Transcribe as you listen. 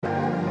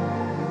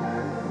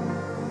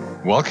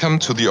Welcome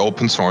to the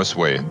Open Source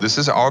Way. This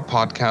is our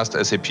podcast,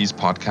 SAP's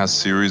podcast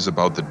series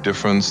about the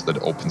difference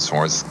that open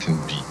source can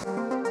be.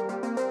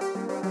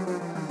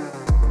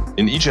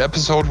 In each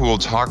episode, we will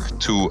talk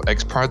to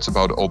experts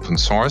about open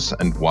source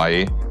and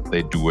why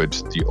they do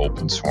it the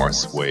open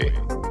source way.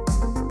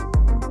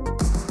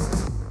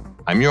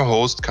 I'm your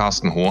host,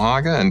 Carsten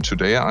Hohage, and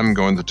today I'm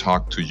going to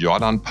talk to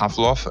Jordan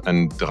Pavlov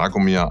and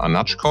Dragomir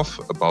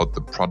Anachkov about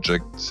the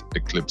project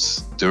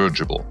Eclipse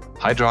Dirigible.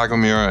 Hi,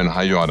 Dragomir, and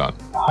hi, Jordan.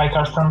 Hi,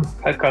 Carsten.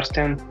 Hi,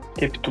 Carsten.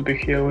 Happy to be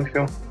here with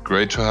you.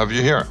 Great to have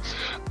you here.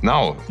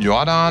 Now,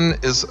 Jordan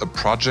is a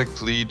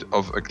project lead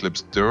of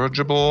Eclipse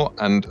Dirigible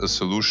and a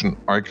solution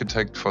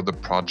architect for the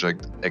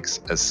project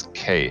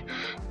XSK.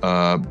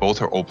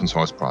 Both are open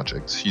source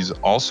projects. He's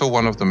also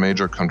one of the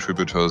major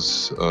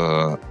contributors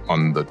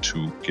on the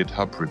two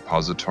GitHub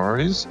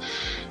repositories.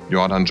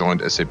 Jordan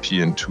joined SAP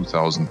in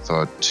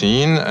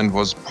 2013 and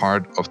was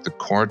part of the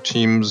core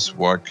teams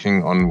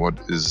working on what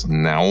is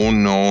now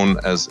known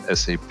as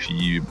SAP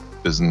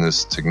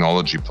Business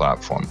Technology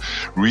Platform.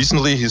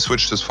 Recently, he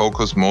switched his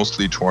focus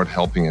mostly toward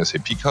helping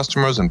SAP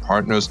customers and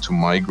partners to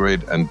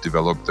migrate and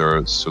develop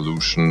their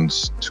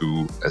solutions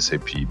to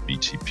SAP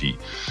BTP.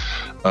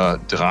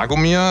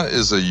 Dragomir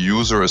is a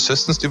user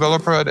assistance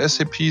developer at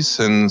SAP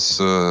since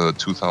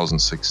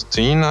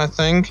 2016, I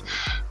think.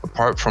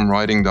 Apart from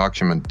writing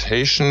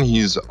documentation,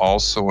 he's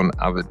also an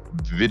avid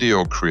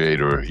video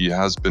creator. He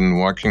has been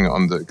working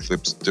on the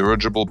Eclipse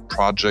Dirigible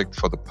project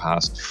for the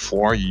past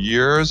 4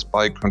 years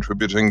by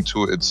contributing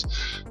to its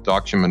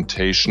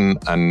documentation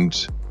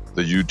and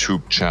the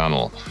YouTube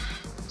channel.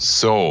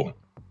 So,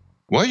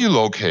 where are you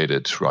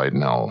located right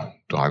now,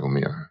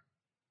 Dragomir?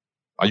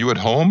 Are you at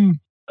home?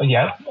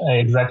 Yeah,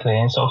 exactly.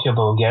 In Sofia,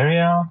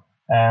 Bulgaria.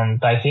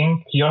 And I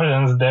think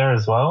Jordan's there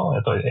as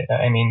well.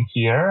 I mean,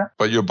 here.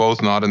 But you're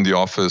both not in the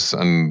office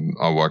and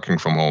are working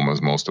from home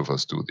as most of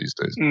us do these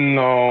days.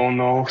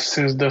 No.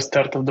 Since the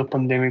start of the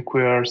pandemic,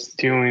 we are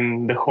still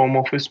in the home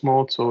office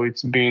mode. So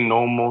it's been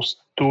almost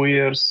 2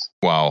 years.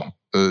 Wow.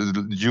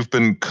 You've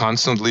been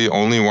constantly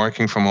only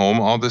working from home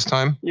all this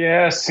time?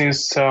 Yeah,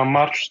 since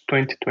March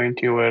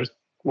 2020, we're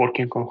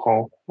working from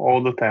home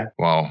all the time.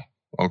 Wow.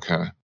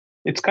 Okay.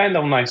 It's kind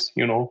of nice,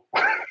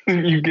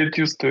 You get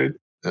used to it.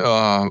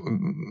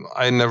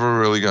 I never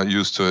really got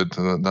used to it.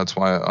 That's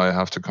why I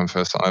have to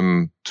confess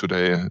I'm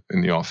today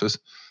in the office.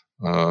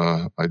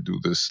 I do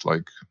this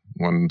like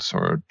once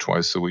or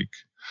twice a week.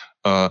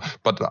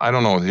 But I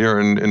don't know,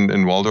 here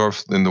in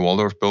Waldorf, in the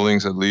Waldorf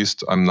buildings at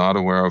least, I'm not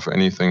aware of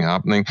anything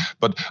happening.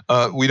 But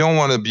we don't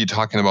want to be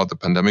talking about the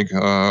pandemic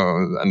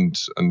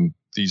and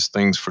these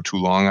things for too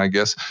long, I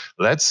guess.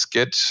 Let's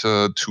get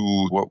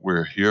to what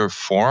we're here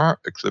for,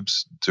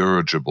 Eclipse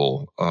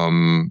Dirigible.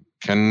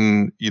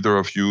 Can either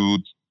of you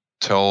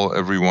tell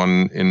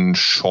everyone in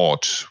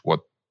short what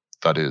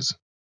that is?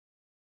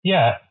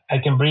 Yeah, I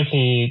can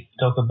briefly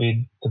talk a bit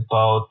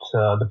about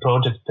the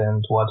project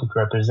and what it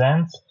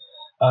represents.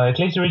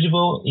 Eclipse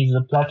Dirigible is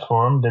a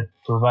platform that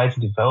provides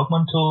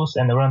development tools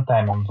and a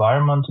runtime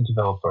environment to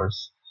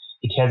developers.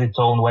 It has its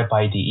own web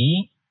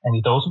IDE, and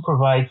it also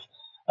provides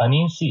an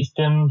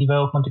in-system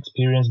development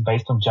experience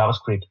based on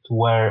JavaScript,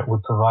 where we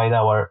provide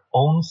our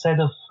own set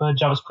of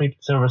JavaScript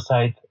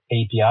server-side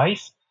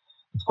APIs.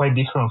 It's quite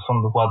different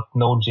from what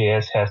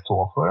Node.js has to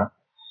offer.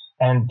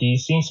 And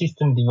this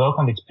in-system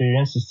development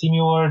experience is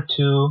similar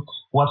to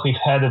what we've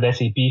had at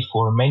SAP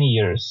for many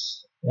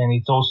years. And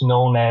it's also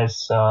known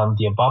as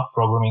the ABAP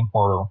programming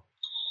model.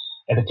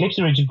 At Eclipse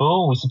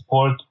Dirigible, we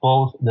support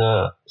both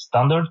the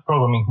standard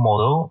programming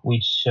model,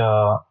 which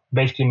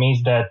basically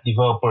means that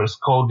developers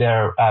code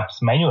their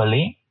apps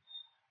manually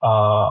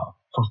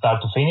from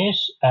start to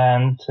finish.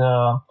 And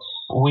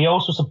we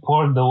also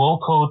support the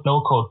low-code,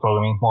 no-code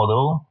programming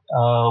model,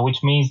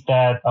 which means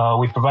that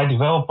we provide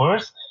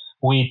developers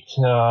with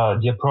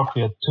the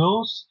appropriate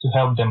tools to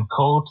help them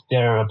code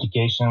their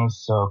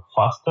applications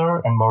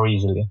faster and more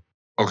easily.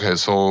 Okay,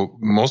 so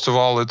most of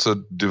all, it's a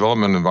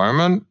development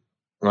environment,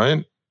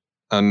 right?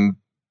 And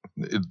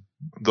it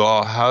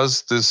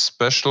has this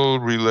special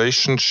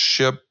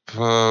relationship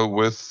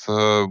with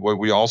what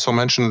we also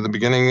mentioned at the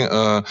beginning,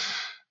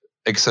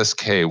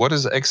 XSK. What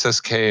is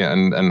XSK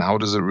and how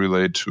does it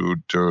relate to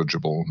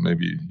Dirigible?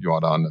 Maybe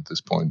Jordan at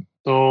this point.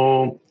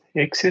 So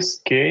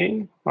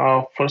XSK,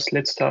 first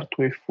let's start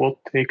with what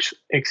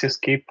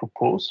XSK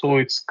proposes. So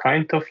it's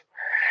kind of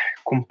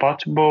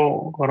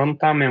compatible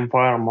runtime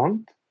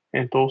environment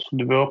and also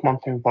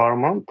development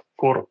environment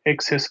for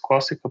XS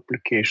classic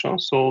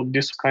applications. So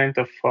this kind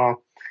of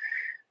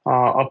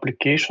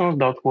applications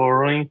that were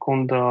running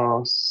on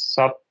the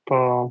SAP,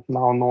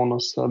 now known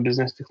as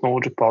Business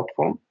Technology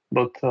Platform,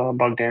 but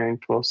back then it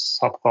was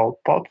SAP Cloud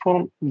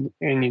Platform,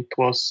 and it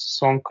was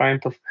some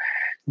kind of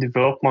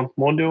development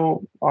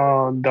module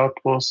that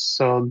was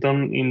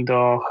done in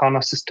the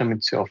HANA system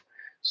itself.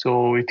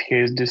 So it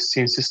has this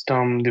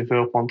in-system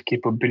development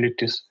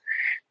capabilities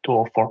to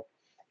offer.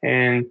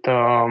 And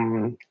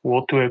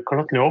what we're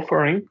currently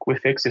offering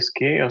with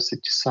XSK, as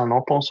it is an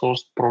open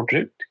source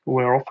project,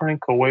 we're offering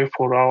a way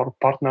for our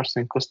partners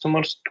and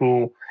customers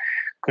to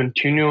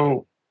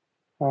continue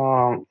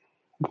uh,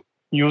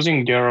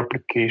 using their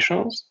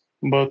applications,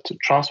 but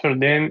transfer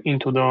them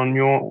into the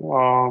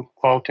new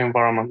cloud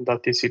environment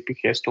that SAP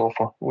has to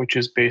offer, which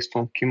is based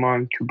on Kima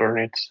and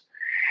Kubernetes.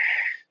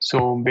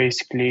 So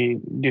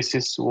basically, this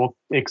is what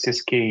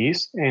XSK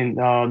is, and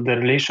the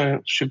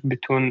relationship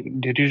between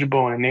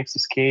Dirigible and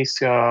XSK is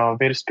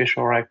very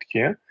special right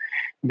here,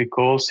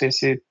 because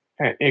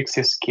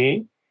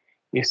XSK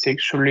is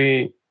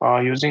actually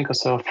using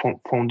as a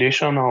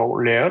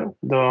foundational layer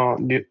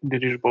the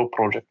Dirigible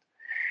project.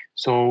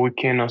 So we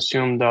can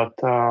assume that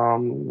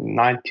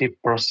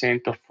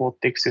 90% of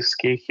what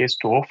XSK has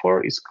to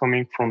offer is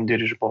coming from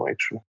Dirigible,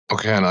 actually.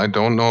 Okay, and I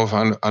don't know if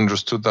I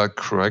understood that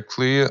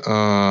correctly.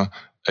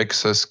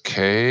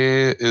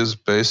 XSK is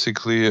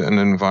basically an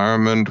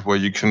environment where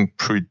you can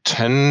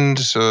pretend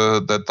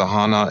that the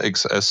HANA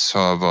XS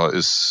server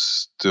is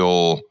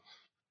still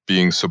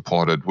being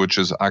supported, which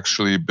has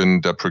actually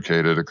been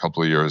deprecated a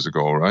couple of years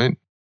ago, right?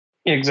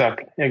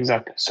 Exactly.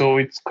 So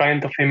it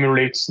kind of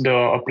emulates the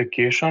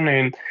application,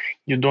 and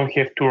you don't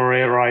have to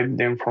rewrite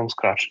them from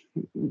scratch.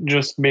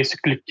 Just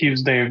basically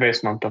keeps the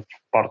investment of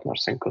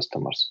partners and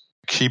customers.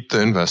 Keep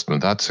the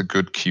investment. That's a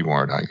good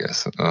keyword, I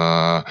guess.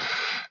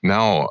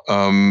 Now,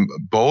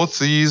 both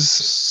these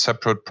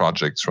separate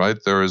projects, right?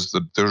 There is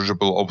the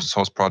Dirigible open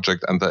source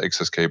project and the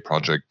XSK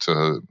project,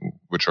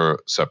 which are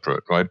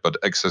separate, right?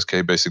 But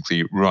XSK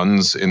basically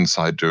runs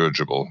inside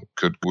Dirigible.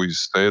 Could we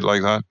say it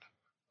like that?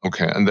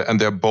 Okay, and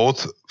they're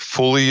both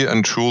fully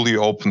and truly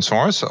open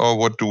source, or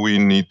what do we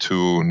need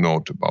to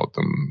note about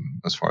them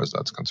as far as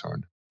that's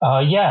concerned?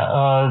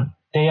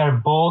 They are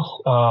both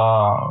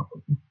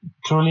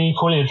fully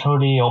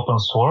open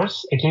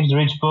source. Eclipse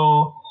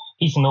Dirigible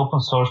is an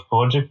open source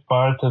project,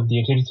 part of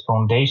the Eclipse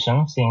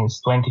Foundation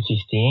since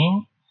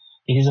 2015.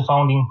 It is a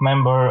founding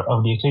member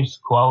of the Eclipse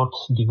Cloud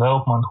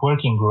Development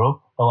Working Group,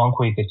 along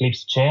with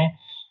Eclipse Che,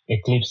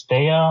 Eclipse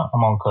Theia,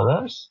 among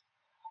others.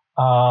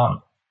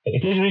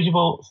 Eclipse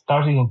Dirigible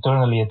started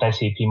internally at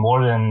SAP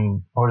more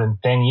than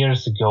 10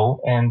 years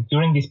ago, and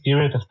during this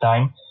period of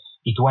time,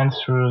 it went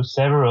through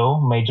several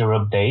major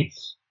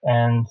updates,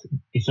 and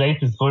its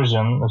latest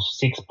version of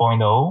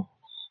 6.0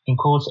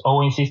 includes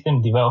all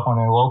in-system development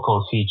and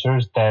local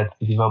features that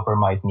the developer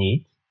might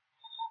need.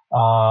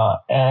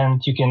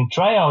 And you can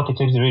try out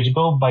Eclipse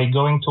Dirigible by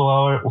going to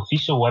our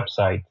official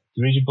website,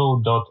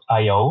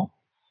 dirigible.io.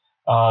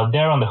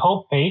 There on the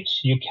home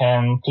page, you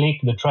can click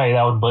the try it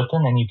out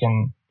button and you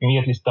can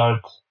immediately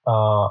start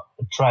a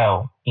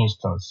trial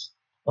instance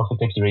of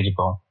Eclipse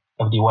Dirigible,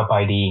 of the web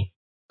IDE.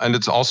 And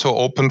it's also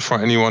open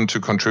for anyone to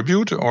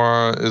contribute,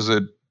 or is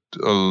it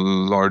a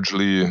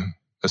largely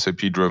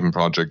SAP-driven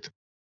project?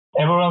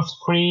 Everyone's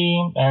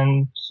free,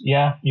 and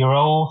you're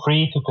all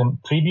free to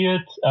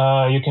contribute.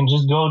 You can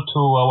just go to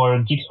our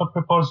GitHub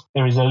repos.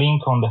 There is a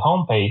link on the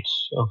homepage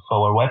of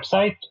our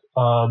website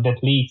that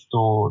leads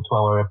to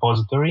our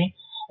repository,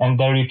 and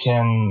there you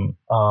can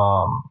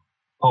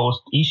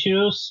post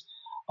issues,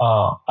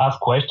 ask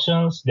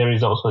questions. There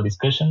is also a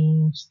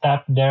discussion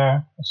tab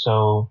there.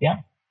 So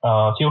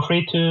feel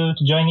free to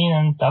join in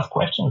and ask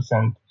questions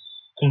and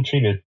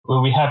contribute.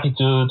 We'll be happy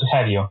to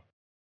have you.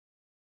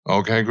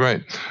 Okay,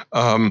 great.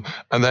 And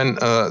then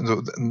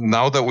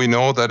now that we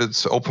know that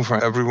it's open for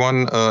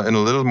everyone, in a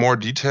little more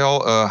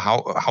detail,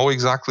 how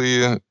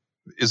exactly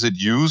is it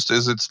used?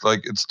 Is it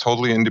like it's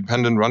totally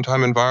independent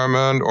runtime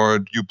environment, or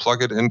do you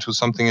plug it into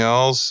something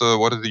else?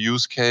 What are the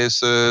use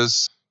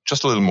cases?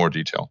 Just a little more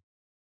detail.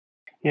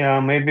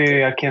 Yeah,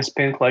 maybe I can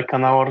spend like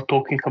an hour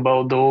talking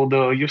about all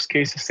the use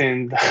cases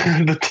and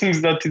the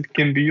things that it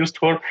can be used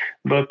for.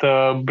 But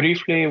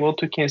briefly,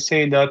 what we can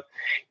say that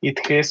it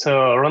has a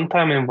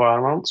runtime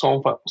environment,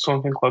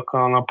 something like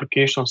an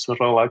application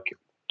server like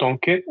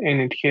Tomcat,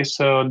 and it has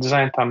a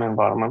design time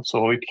environment.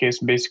 So it has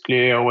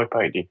basically a web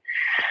ID.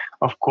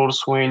 Of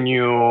course, when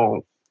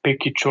you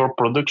package your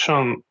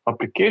production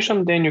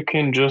application, then you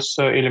can just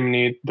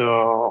eliminate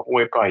the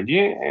web ID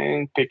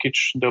and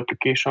package the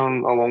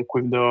application along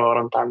with the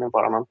runtime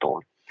environment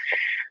only.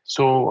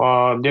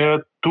 So there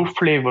are two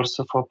flavors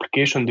of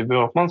application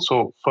development.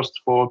 So first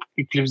of all,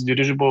 Eclipse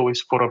Dirigible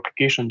is for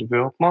application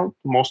development,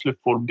 mostly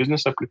for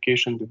business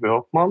application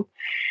development.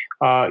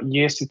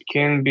 Yes, it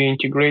can be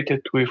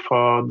integrated with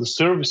the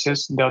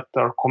services that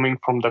are coming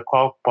from the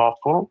cloud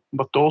platform,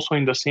 but also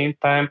in the same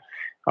time,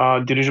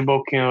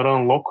 Dirigible can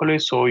run locally,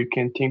 so you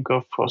can think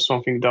of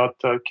something that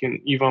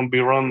can even be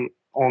run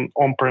on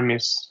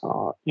on-premise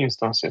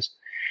instances.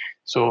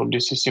 So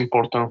this is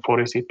important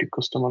for SAP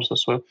customers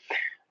as well.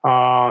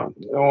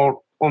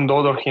 Or on the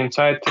other hand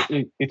side,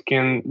 it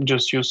can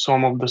just use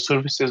some of the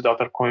services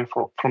that are coming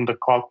from the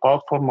cloud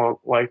platform,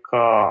 like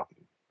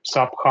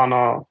SAP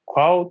HANA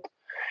Cloud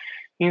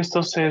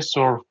instances,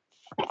 or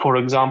for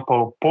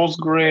example,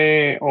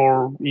 Postgre,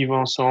 or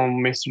even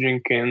some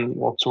messaging and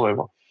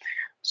whatsoever.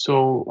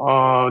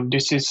 So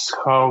this is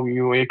how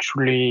you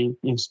actually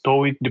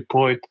install it,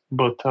 deploy it.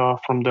 But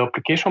from the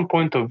application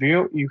point of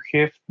view, you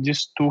have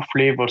these two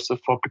flavors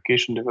of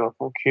application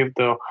development. You have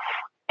the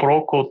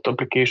pro-code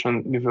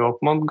application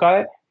development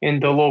guy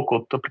and the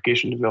low-code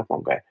application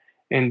development guy.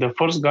 And the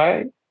first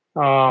guy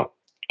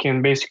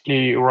can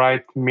basically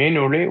write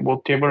manually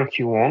whatever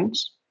he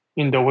wants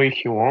in the way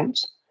he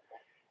wants.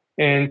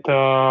 And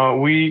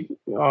we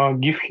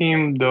give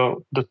him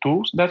the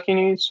tools that he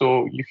needs.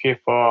 So you have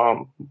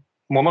a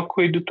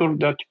Monaco editor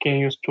that you can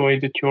use to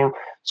edit your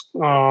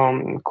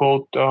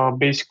code.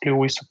 Basically,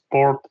 we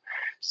support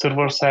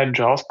server-side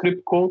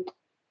JavaScript code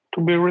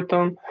to be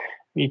written.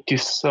 It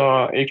is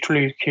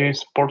actually here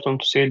it's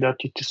important to say that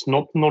it is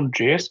not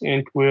Node.js,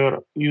 and we're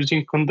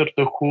using under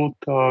the hood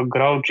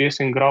GraalJS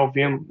and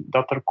GraalVM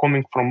that are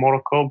coming from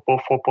Oracle,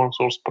 both open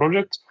source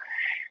projects,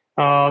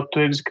 to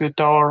execute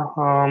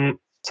our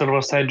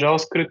server-side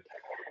JavaScript.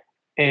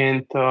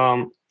 And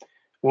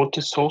what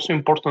is also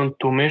important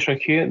to mention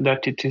here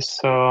that it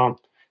is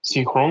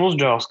synchronous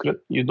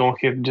JavaScript. You don't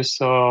have this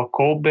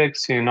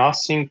callbacks and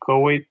async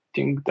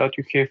awaiting that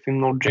you have in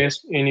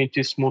Node.js, and it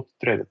is smooth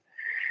threaded.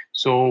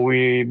 So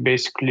we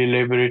basically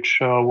leverage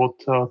what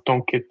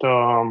Tomcat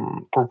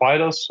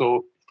provides us, so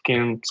it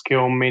can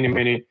scale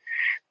many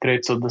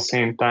threads at the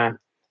same time,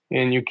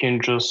 and you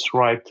can just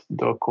write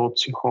the code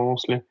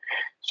synchronously.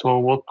 So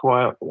what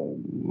I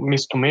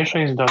missed to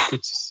mention is that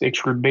it's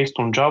actually based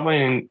on Java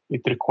and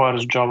it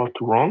requires Java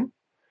to run.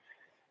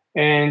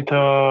 And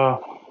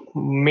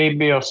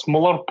maybe a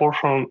smaller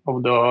portion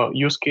of the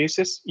use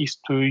cases is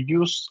to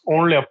use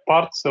only a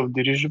parts of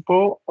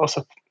Dirigible as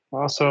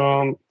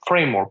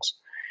frameworks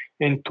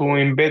and to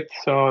embed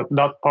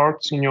that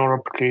parts in your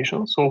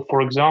application. So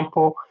for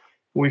example,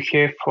 we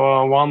have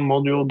one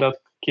module that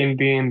can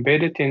be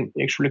embedded and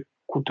actually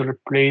could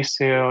replace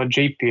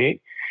JPA.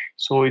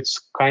 So it's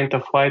kind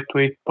of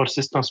lightweight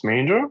persistence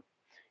manager.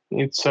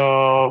 It's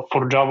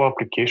for Java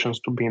applications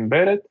to be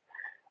embedded.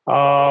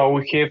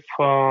 We have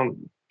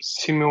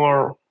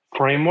similar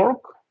framework,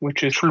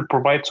 which actually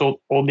provides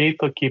all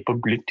data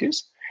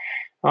capabilities,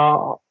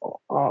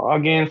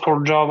 again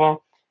for Java,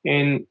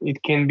 and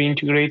it can be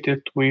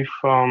integrated with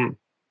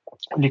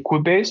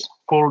Liquibase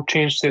for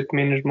change set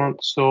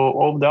management. So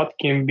all that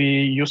can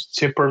be used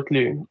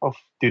separately of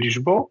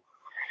Dirigible.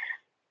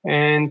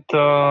 And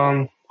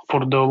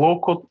for the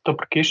low-code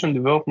application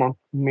development,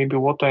 maybe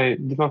what I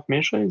did not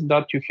mention is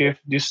that you have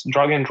this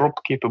drag and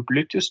drop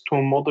capabilities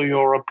to model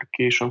your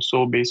application.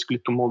 So basically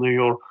to model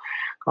your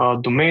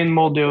domain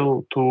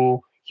model,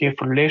 to have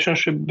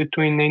relationship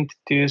between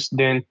entities,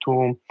 then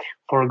to,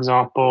 for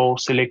example,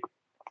 select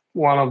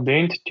one of the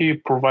entity,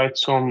 provide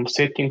some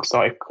settings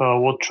like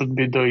what should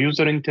be the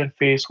user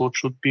interface, what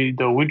should be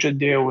the widget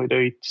there,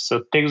 whether it's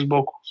a text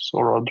box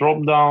or a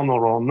drop down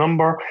or a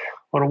number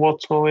or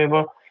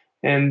whatsoever.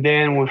 And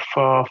then with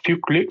a few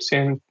clicks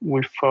and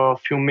with a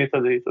few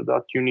metadata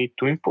that you need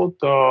to input,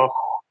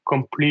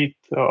 complete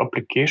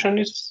application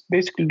is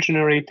basically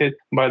generated.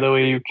 By the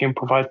way, you can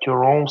provide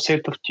your own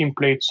set of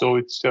templates, so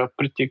it's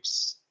pretty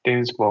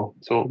extensible.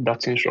 So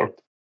that's in short.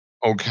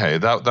 Okay,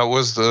 that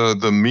was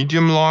the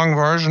medium long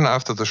version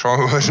after the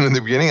short version in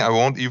the beginning. I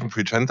won't even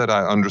pretend that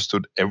I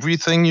understood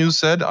everything you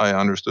said. I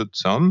understood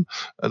some,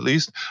 at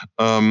least.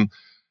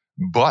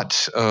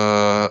 But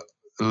a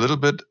little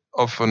bit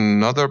of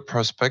another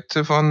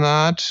perspective on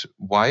that.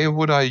 Why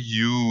would I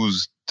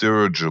use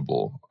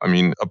Dirigible? I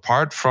mean,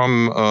 apart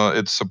from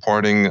it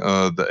supporting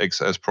the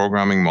XS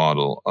programming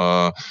model,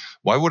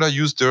 why would I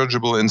use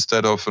Dirigible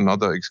instead of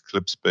another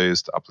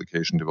Eclipse-based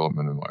application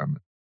development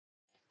environment?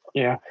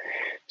 Yeah.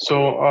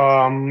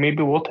 So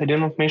maybe what I did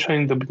not mention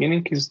in the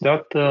beginning is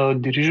that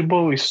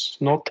Dirigible is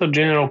not a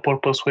general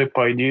purpose web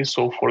IDE.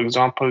 So for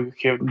example,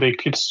 you have the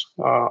Eclipse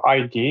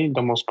IDE,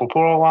 the most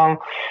popular one,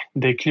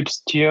 the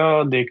Eclipse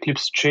tier, the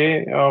Eclipse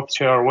Che,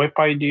 which are web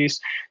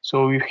IDs.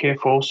 So you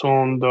have also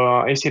on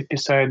the SAP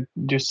side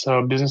this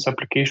Business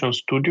Application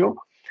Studio.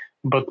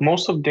 But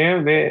most of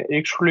them, they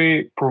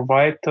actually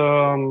provide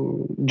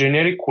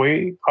generic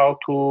way how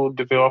to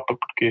develop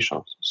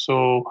applications.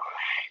 So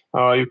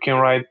you can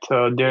write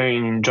there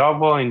in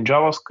Java, in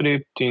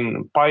JavaScript,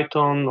 in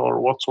Python, or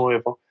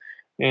whatsoever.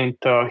 And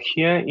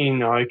here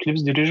in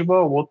Eclipse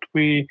Dirigible, what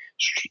we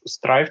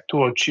strive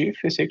to achieve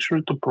is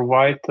actually to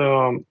provide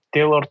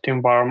tailored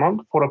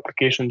environment for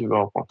application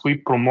development. We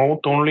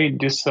promote only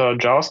this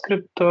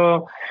JavaScript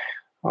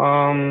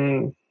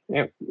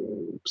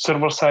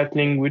server-side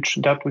language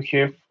that we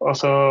have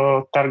as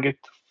a target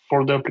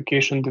for the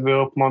application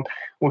development.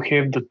 We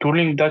have the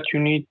tooling that you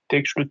need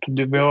actually to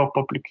develop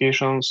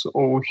applications,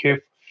 or we have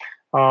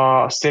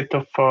a set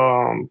of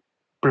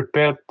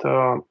prepared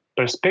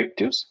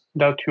perspectives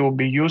that you'll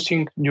be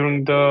using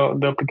during the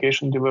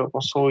application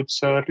development. So it's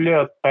really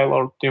a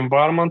tailored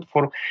environment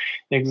for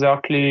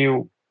exactly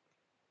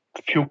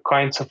few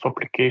kinds of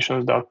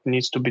applications that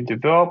needs to be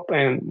developed,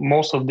 and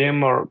most of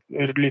them are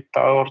really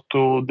tailored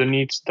to the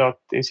needs that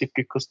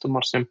SAP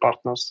customers and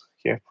partners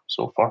have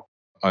so far.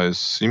 I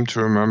seem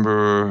to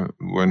remember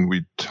when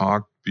we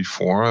talked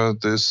before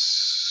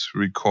this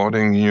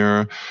recording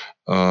here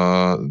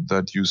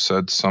that you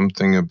said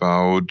something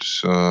about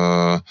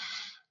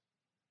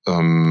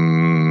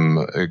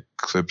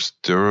Eclipse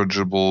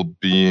Dirigible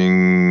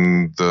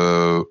being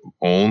the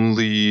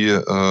only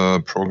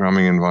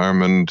programming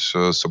environment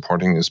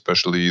supporting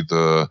especially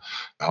the,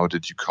 how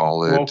did you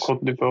call it?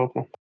 Low-code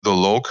development. the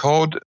low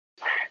code?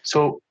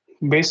 So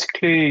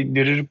basically,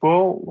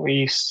 Dirigible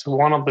is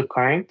one of the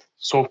kind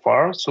so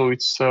far. So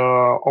it's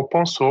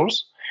open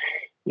source.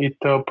 It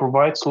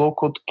provides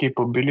low-code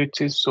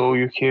capabilities. So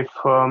you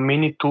have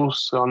many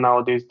tools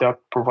nowadays that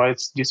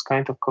provides this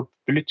kind of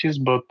capabilities.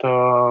 But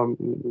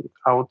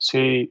I would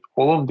say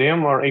all of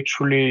them are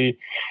actually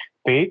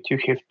paid. You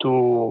have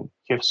to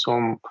have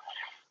some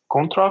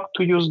contract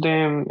to use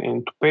them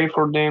and to pay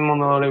for them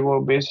on a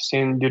regular basis.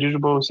 And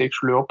Dirigible is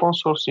actually open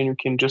source, and you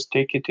can just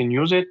take it and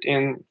use it.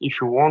 And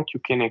if you want, you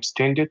can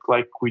extend it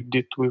like we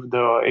did with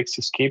the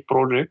XSK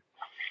project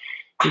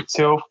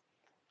itself.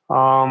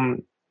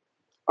 Um,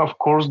 of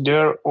course,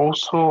 there are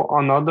also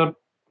another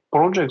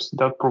projects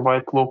that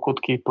provide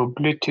low-code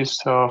capabilities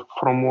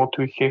from what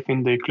we have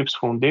in the Eclipse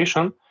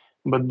Foundation,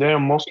 but they're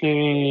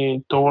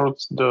mostly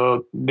towards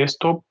the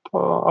desktop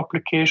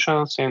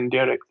applications, and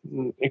they're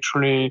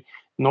actually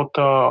not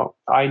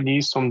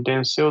IDs on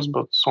themselves,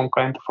 but some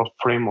kind of a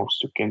frameworks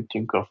you can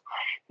think of,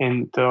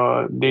 and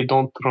they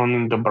don't run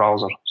in the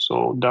browser.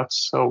 So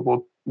that's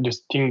what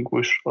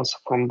distinguishes us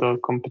from the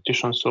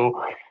competition.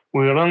 So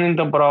we run in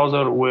the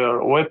browser,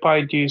 we're web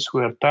IDs,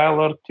 we're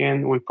tailored,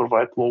 and we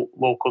provide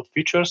low-code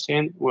features,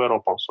 and we're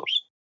open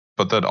source.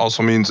 But that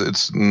also means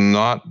it's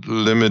not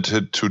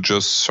limited to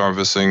just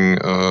servicing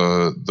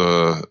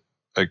the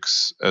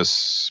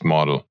XS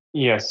model.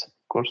 Yes,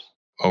 of course.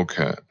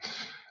 Okay.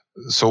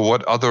 So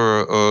what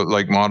other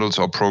models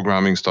or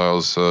programming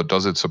styles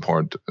does it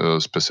support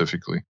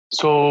specifically?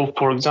 So,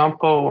 for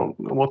example,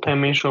 what I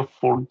mentioned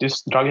for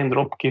this drag and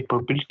drop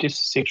capabilities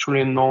is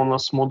actually known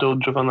as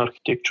model-driven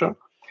architecture.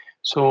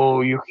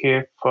 So you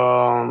have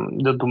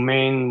the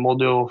domain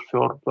model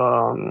of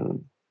your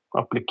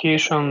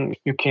application.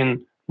 You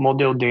can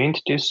model the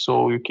entities,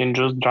 so you can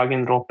just drag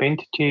and drop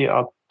entity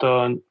at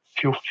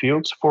few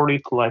fields for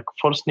it, like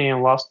first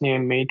name, last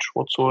name, age,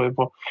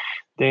 whatsoever.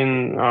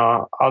 Then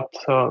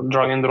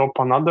drag and drop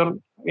another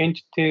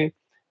entity,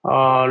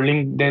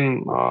 link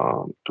them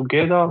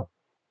together.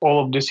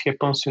 All of this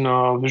happens in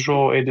a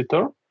visual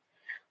editor,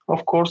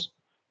 of course.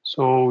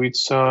 So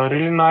it's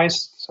really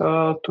nice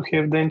to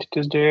have the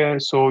entities there,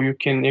 so you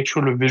can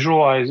actually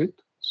visualize it.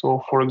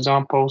 So, for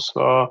example,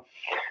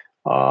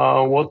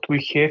 what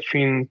we have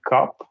in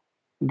CAP,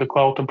 the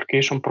Cloud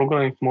Application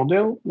Programming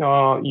Model,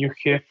 you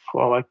have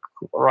like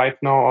right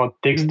now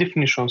text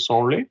definitions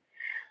only.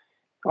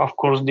 Of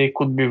course, they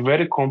could be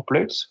very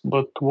complex,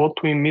 but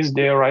what we miss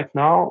there right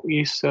now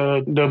is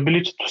the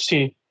ability to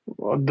see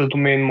the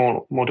domain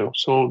model.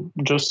 So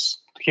just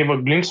have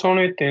a glimpse on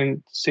it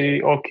and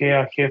say, okay,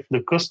 I have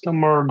the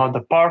customer,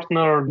 the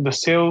partner, the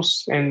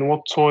sales, and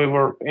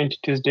whatsoever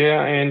entities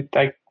there, and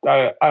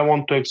I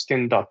want to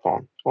extend that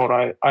one, or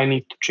I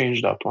need to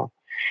change that one.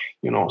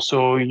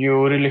 So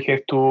you really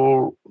have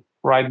to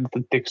write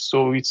the text.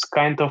 So it's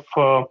kind of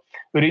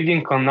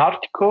reading an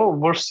article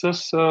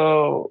versus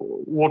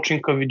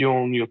watching a video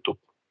on YouTube.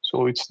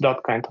 So it's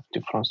that kind of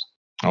difference.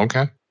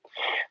 Okay.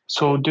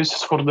 So this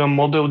is for the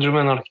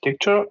model-driven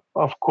architecture.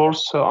 Of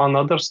course,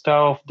 another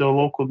style of the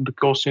low-code,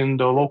 because in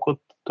the low-code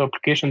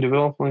application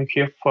development,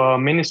 we have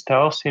many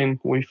styles, and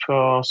with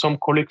some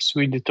colleagues,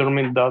 we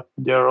determined that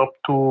there are up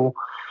to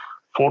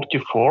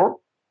 44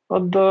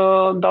 at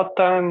that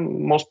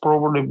time. Most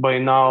probably by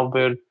now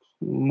they're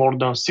more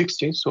than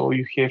 60. So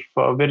you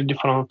have very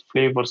different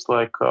flavors,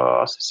 like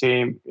as I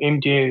say,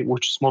 MDA,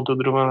 which is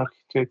model-driven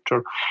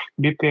architecture,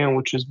 BPM,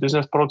 which is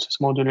business process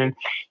modeling.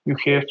 You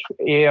have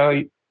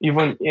AI,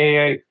 even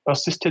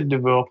AI-assisted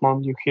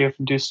development. You have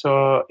this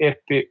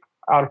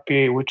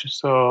RPA, which is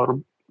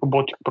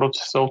robotic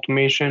process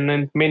automation,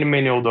 and many,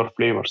 many other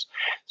flavors.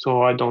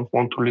 So I don't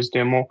want to list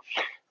them all.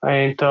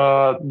 And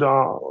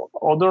the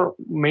other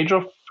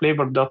major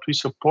flavor that we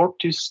support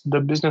is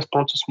the business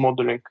process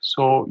modeling.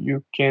 So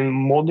you can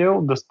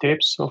model the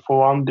steps of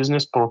one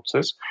business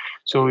process.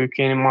 So you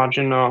can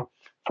imagine,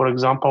 for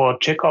example, a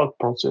checkout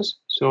process.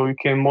 So you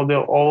can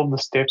model all of the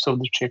steps of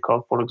the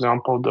checkout. For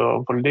example,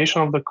 the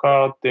validation of the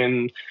card,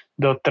 then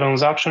the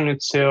transaction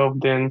itself,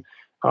 then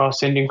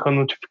sending a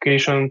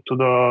notification to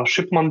the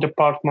shipment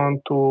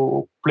department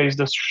to place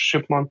the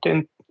shipment,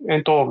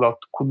 and all of that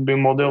could be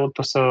modeled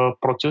as a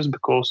process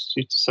because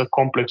it's a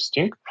complex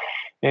thing.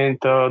 And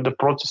the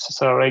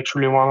processes are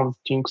actually one of the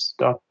things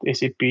that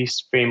SAP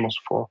is famous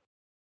for.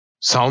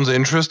 Sounds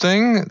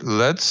interesting.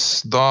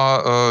 Let's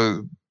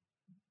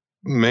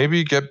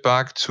maybe get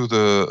back to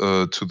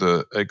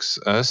the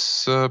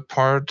XS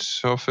part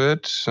of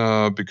it,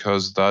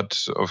 because that,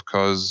 of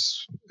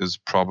course, is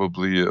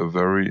probably a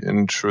very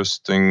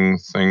interesting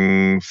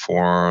thing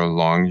for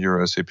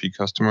long-year SAP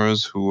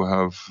customers who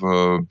have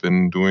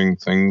been doing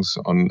things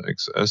on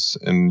XS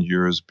in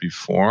years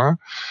before.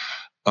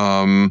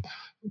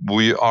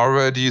 We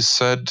already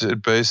said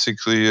it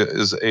basically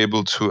is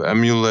able to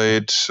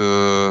emulate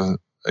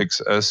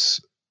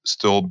XS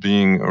still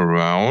being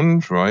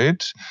around,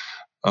 right?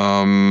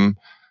 Can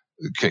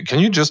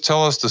you just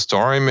tell us the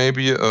story,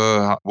 maybe?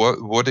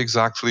 What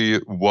exactly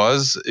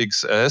was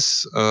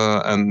XS,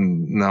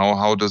 and now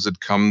how does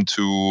it come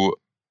to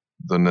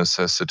the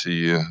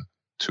necessity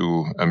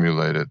to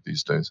emulate it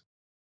these days?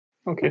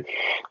 Okay.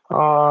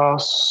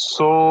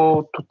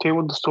 So to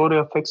tell the story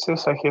of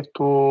Access, I have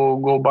to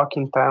go back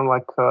in time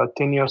like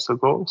 10 years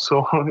ago.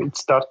 So it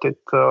started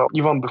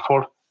even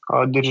before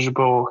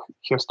Dirigible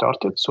have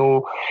started.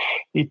 So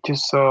it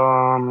is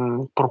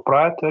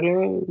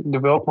proprietary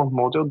development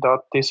model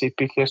that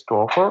SAP has to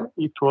offer.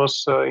 It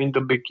was in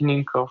the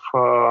beginning of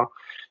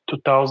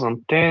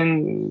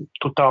 2010,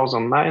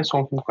 2009,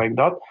 something like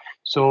that.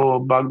 So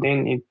back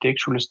then it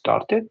actually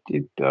started.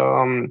 It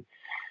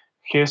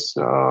has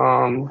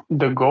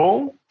the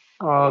goal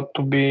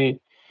to be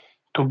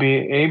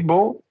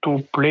able to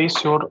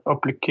place your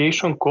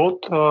application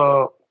code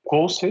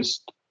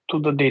closest to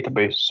the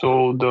database.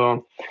 So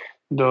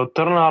the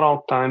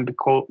turnaround time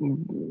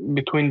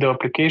between the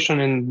application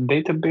and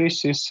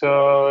database is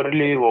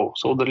really low.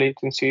 So the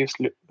latency is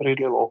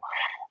really low.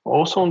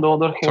 Also, on the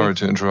other hand, sorry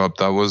to interrupt.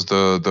 That was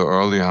the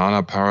early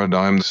HANA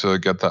paradigm to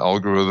get the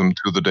algorithm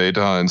to the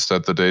data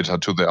instead the data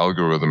to the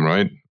algorithm,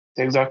 right?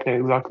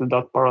 Exactly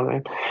that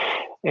paradigm.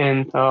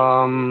 And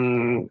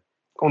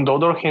on the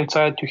other hand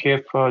side, you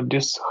have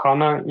this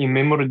HANA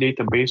in-memory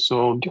database,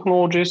 so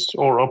technologies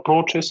or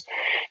approaches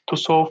to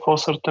solve a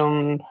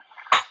certain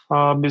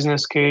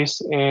business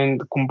case,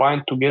 and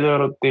combined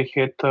together, they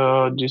had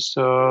this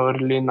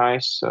really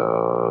nice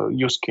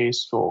use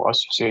case. So,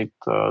 as you said,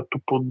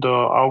 to put the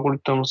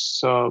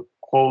algorithms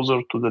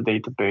closer to the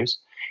database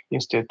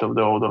instead of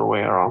the other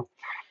way around.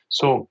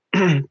 So,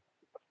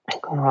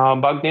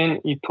 back then,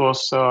 it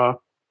was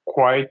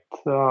quite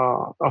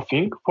a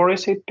thing for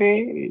SAP,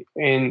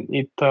 and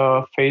it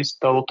faced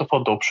a lot of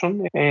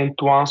adoption. And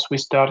once we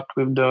start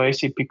with the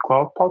SAP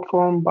Cloud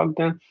Platform back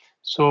then,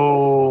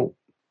 so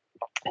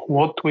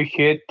what we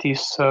had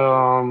is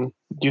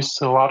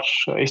these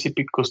large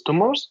SAP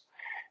customers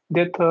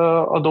that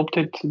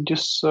adopted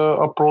this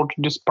approach,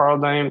 this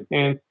paradigm,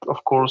 and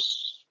of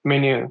course,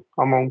 many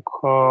among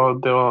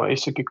the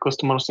SAP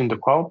customers in the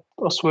cloud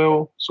as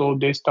well. So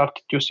they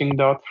started using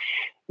that.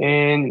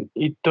 And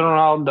it turned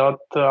out that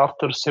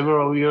after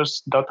several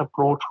years, that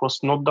approach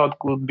was not that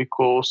good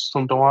because,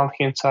 on the one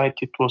hand side,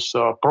 it was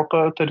a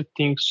proprietary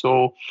thing.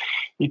 So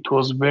it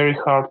was very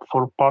hard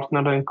for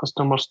partner and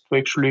customers to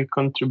actually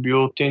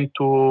contribute and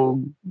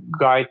to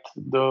guide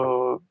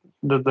the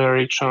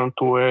direction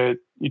to where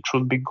it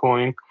should be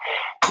going.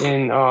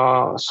 And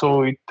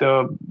so it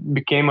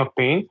became a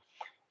pain.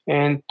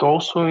 And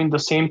also, in the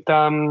same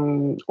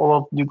time, all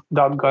of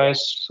that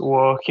guys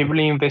were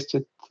heavily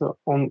invested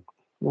on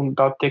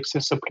that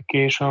Access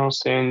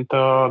applications, and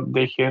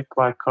they had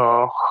like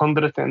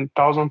hundreds and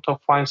thousands of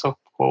lines of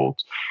code,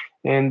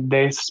 and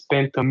they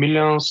spent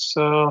millions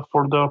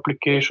for the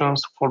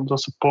applications, for the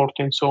support,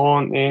 and so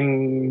on.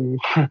 And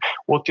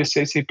what is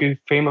SAP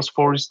famous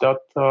for is that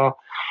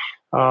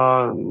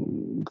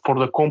for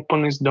the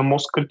companies, the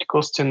most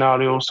critical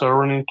scenarios are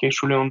running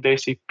actually on the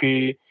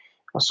SAP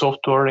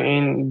software,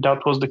 and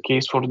that was the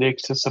case for the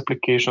Access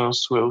application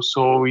as well.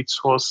 So it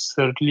was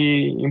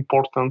really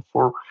important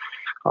for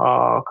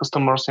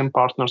customers and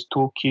partners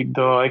to keep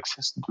the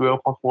Access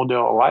development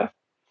model alive.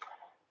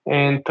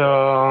 And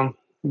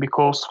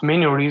because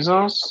many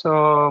reasons,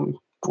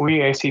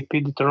 we SAP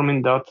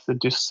determined that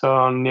this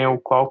Neo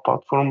cloud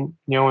platform,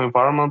 Neo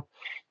environment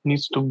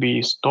needs to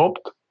be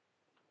stopped,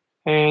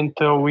 and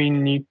we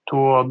need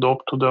to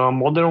adopt to the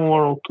modern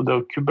world, to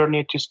the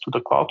Kubernetes, to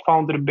the Cloud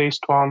Foundry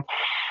based one.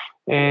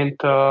 And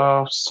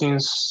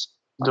since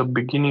the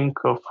beginning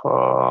of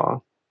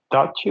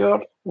that year,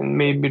 and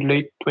maybe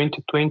late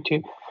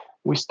 2020,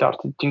 we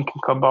started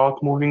thinking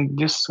about moving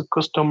these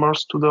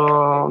customers to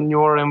the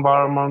newer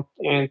environment,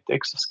 and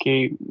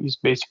XSK is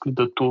basically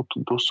the tool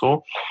to do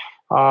so.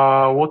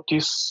 What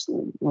is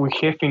we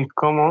have in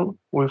common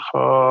with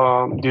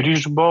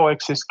Dirigible,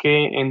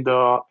 XSK, and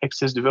the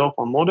Access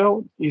development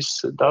model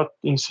is that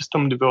in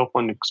system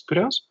development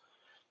experience.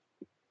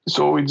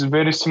 So it's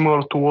very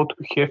similar to what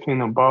we have in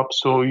ABAP.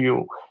 So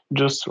you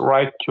just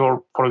write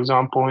your, for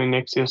example, in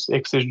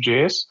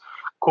XSJS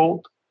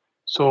code.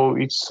 So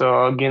it's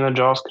again a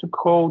JavaScript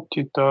code.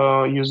 It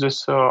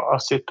uses a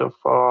set of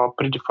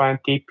predefined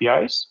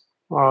APIs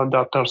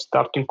that are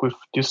starting with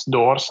this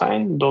dollar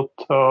sign dot,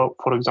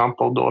 for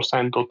example, dollar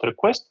sign dot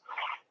request,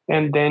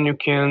 and then you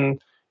can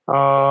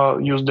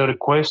use the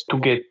request to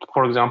get,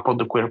 for example,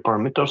 the query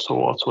parameters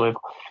or whatsoever.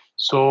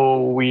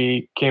 So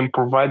we can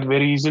provide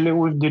very easily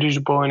with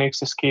Dirigible and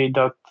XSK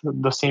that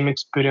the same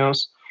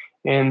experience,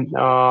 and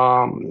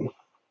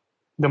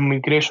the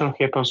migration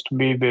happens to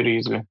be very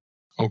easily.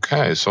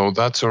 Okay, so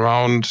that's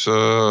around,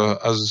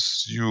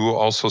 as you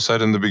also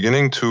said in the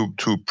beginning, to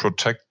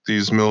protect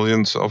these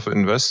millions of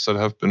invests that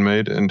have been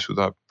made into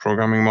that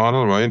programming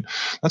model, right?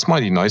 That's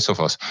mighty nice of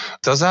us.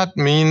 Does that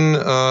mean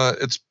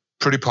it's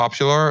pretty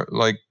popular?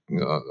 Like,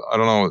 I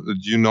don't know,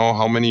 do you know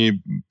how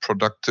many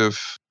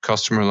productive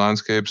customer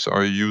landscapes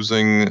are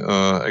using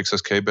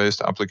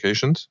XSK-based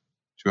applications?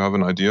 Do you have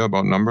an idea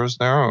about numbers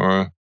there,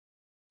 or?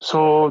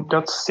 So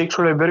that's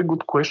actually a very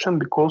good question,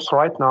 because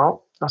right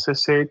now, as I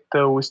said,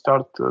 we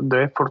start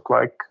the effort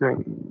like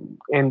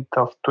end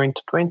of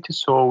 2020.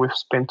 So we've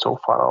spent so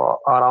far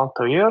around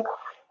a year,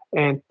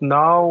 And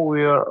now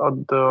we are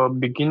at the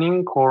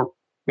beginning or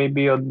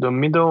maybe at the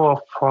middle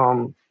of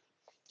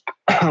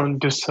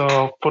this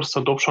first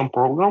adoption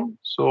program.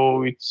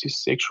 So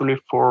it's actually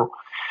for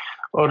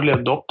early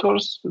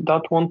adopters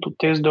that want to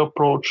test the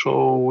approach.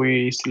 So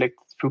we select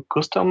few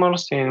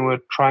customers and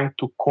we're trying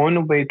to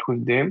co-innovate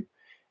with them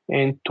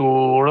and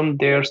to run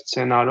their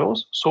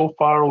scenarios. So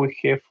far, we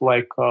have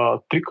like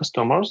three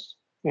customers,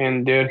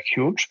 and they're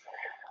huge.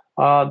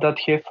 That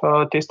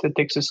have tested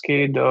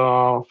XSK.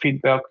 The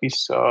feedback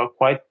is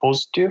quite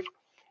positive,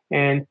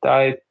 and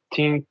I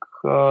think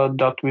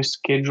that we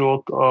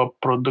scheduled a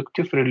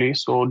productive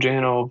release or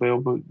general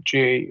available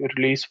GA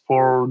release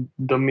for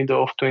the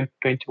middle of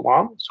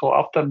 2021. So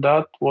after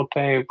that, what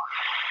I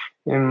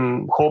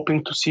am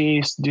hoping to see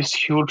is this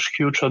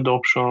huge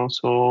adoption.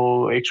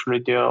 So actually,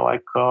 there are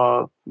like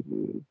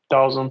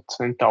thousands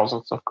and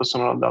thousands of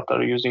customers that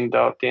are using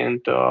that,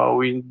 and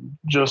we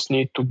just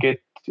need to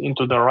get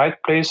into the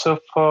right place of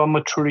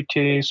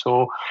maturity.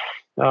 So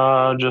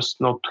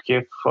just not to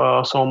have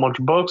so much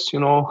bugs,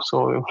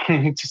 So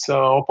it's an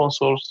open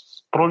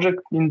source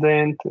project in the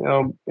end,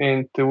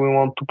 and we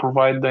want to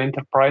provide the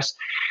enterprise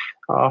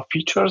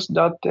features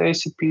that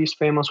ACP is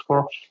famous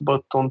for.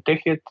 But on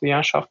TechEd,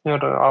 Jan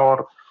Schaffner,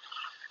 our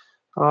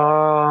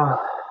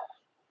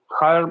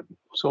hire,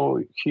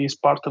 so he is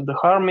part of the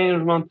hire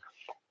management.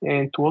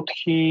 And what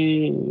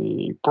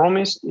he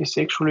promised is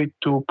actually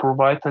to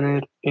provide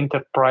an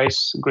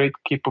enterprise grade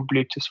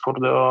capabilities for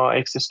the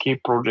XSK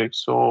project.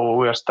 So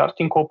we are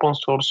starting open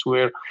source.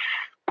 We're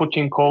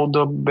putting all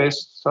the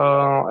best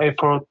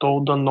effort,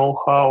 all the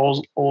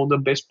know-how, all the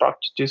best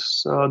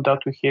practices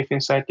that we have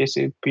inside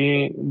SAP,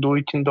 do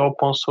it in the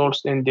open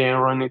source, and then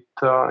run it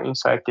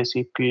inside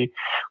SAP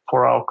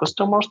for our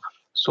customers.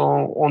 So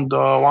on the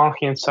one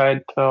hand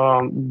side,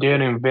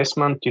 their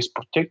investment is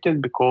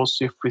protected, because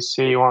if we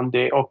say one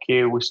day,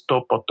 okay, we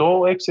stop at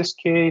all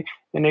XSK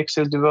and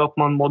XS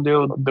development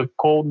model, the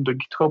code, the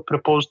GitHub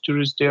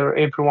repository is there,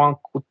 everyone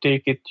could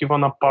take it,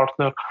 even a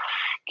partner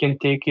can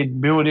take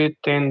it, build it,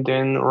 and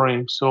then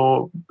run.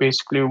 So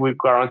basically, we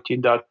guarantee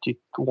that it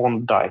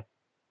won't die.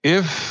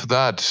 If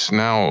that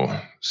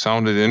now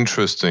sounded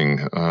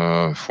interesting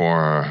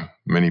for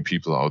many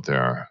people out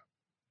there,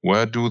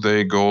 where do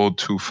they go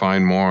to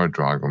find more,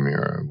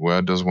 Dragomir?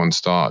 Where does one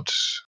start?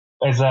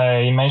 As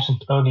I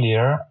mentioned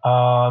earlier,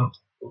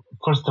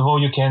 first of all,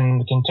 you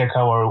can check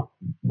our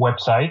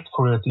website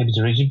for Eclipse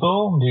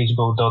Dirigible,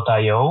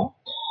 dirigible.io.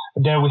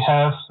 There we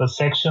have a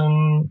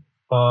section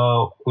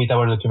with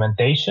our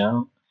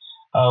documentation.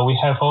 We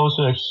have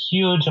also a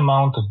huge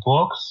amount of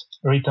blogs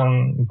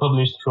written and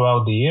published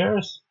throughout the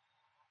years.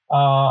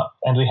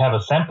 And we have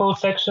a sample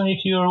section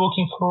if you're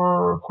looking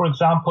for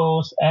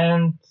examples.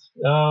 And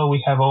we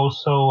have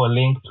also a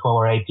link to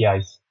our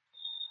APIs.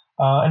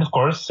 And of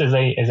course, as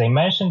I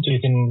mentioned, you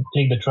can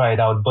click the try it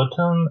out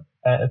button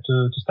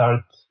to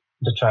start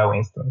the trial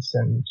instance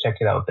and check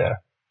it out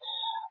there.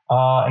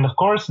 And of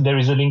course, there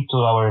is a link to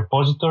our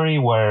repository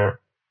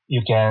where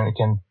you can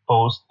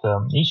post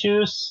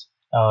issues,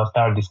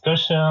 start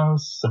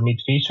discussions,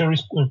 submit feature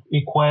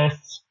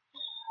requests.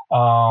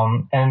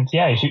 And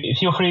yeah,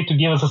 feel free to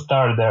give us a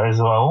star there as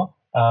well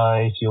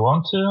if you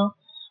want to.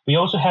 We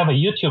also have a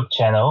YouTube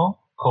channel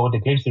called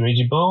Eclipse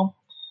Dirigible,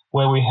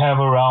 where we have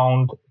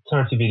around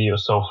 30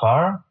 videos so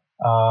far.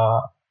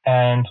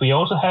 And we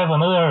also have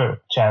another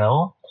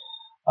channel,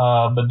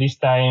 but this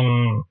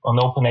time on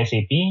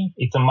OpenSAP.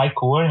 It's a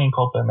micro-learning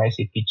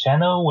OpenSAP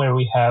channel where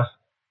we have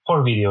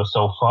 4 videos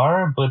so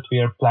far, but we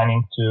are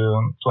planning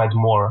to add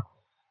more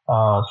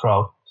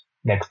throughout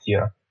next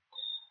year.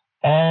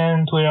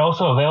 And we're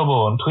also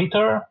available on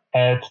Twitter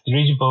at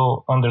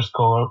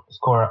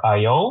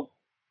dirigible_IO.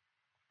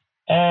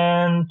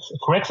 And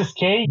for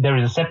XSK, there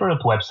is a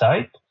separate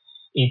website.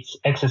 It's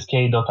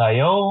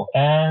xsk.io,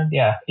 and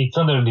yeah, it's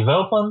under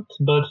development,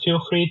 but feel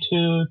free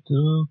to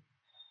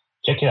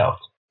check it out.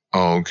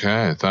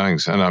 Okay,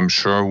 thanks. And I'm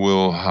sure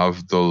we'll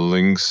have the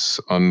links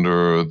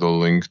under the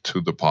link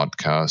to the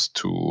podcast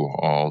to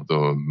all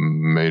the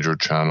major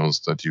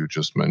channels that you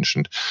just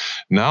mentioned.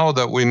 Now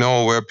that we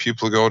know where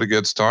people go to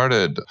get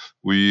started,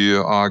 we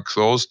are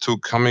close to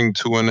coming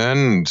to an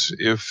end.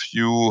 If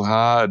you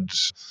had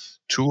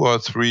 2 or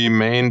 3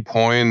 main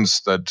points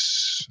that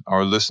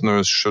our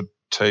listeners should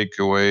take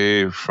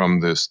away from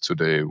this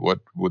today, what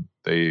would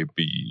they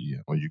be?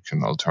 Or you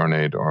can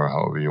alternate or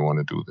however you want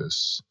to do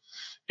this.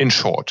 In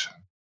short,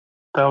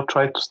 I'll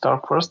try to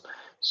start first.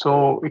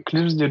 So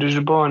Eclipse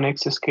Dirigible and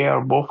XSK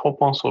are both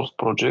open source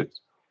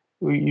projects.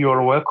 You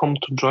are welcome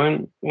to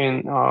join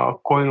and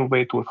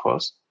co-innovate with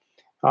us.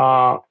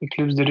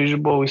 Eclipse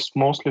Dirigible is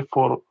mostly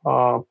for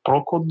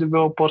pro-code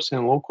developers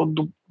and low-code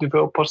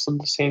developers at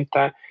the same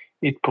time.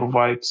 It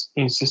provides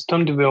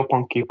in-system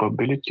development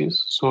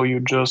capabilities. So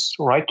you just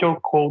write your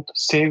code,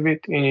 save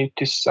it, and it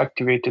is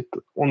activated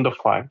on the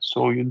fly.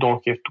 So you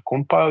don't have to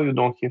compile, you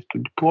don't have to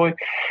deploy.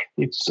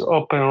 It's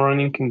up and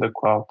running in the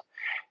cloud.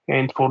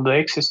 And for the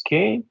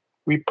XSK,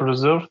 we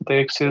preserve the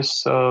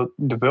XS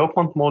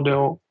development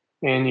model,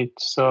 and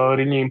it's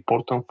really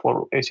important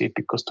for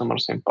SAP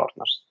customers and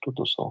partners to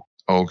do so.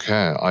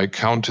 Okay, I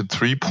counted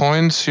 3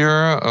 points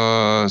here.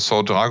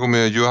 So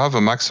Dragomir, you have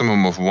a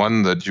maximum of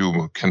 1 that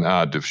you can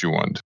add if you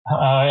want.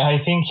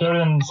 I think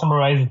Jordan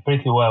summarized it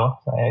pretty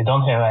well. I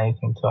don't have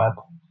anything to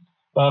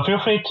add. Feel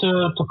free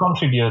to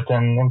contribute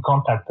and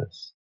contact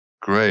us.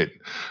 Great.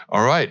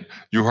 All right.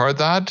 You heard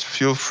that.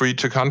 Feel free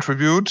to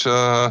contribute.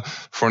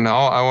 For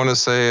now, I want to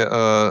say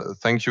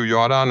thank you,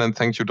 Jordan, and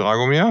thank you,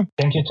 Dragomir.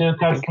 Thank you too,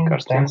 Karsten.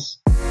 Thanks.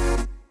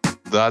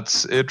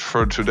 That's it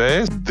for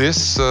today.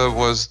 This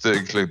was the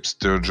Eclipse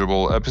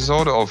Dirigible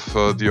episode of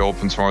the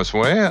Open Source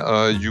Way.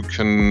 You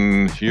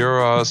can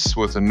hear us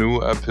with a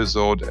new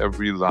episode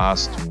every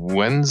last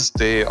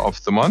Wednesday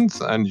of the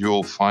month, and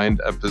you'll find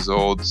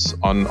episodes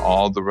on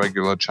all the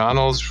regular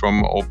channels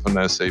from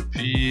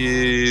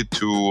OpenSAP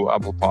to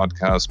Apple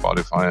Podcasts,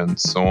 Spotify, and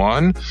so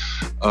on.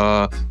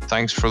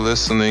 Thanks for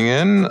listening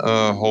in.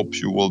 Hope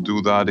you will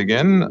do that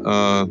again.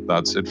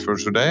 That's it for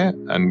today,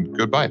 and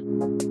goodbye.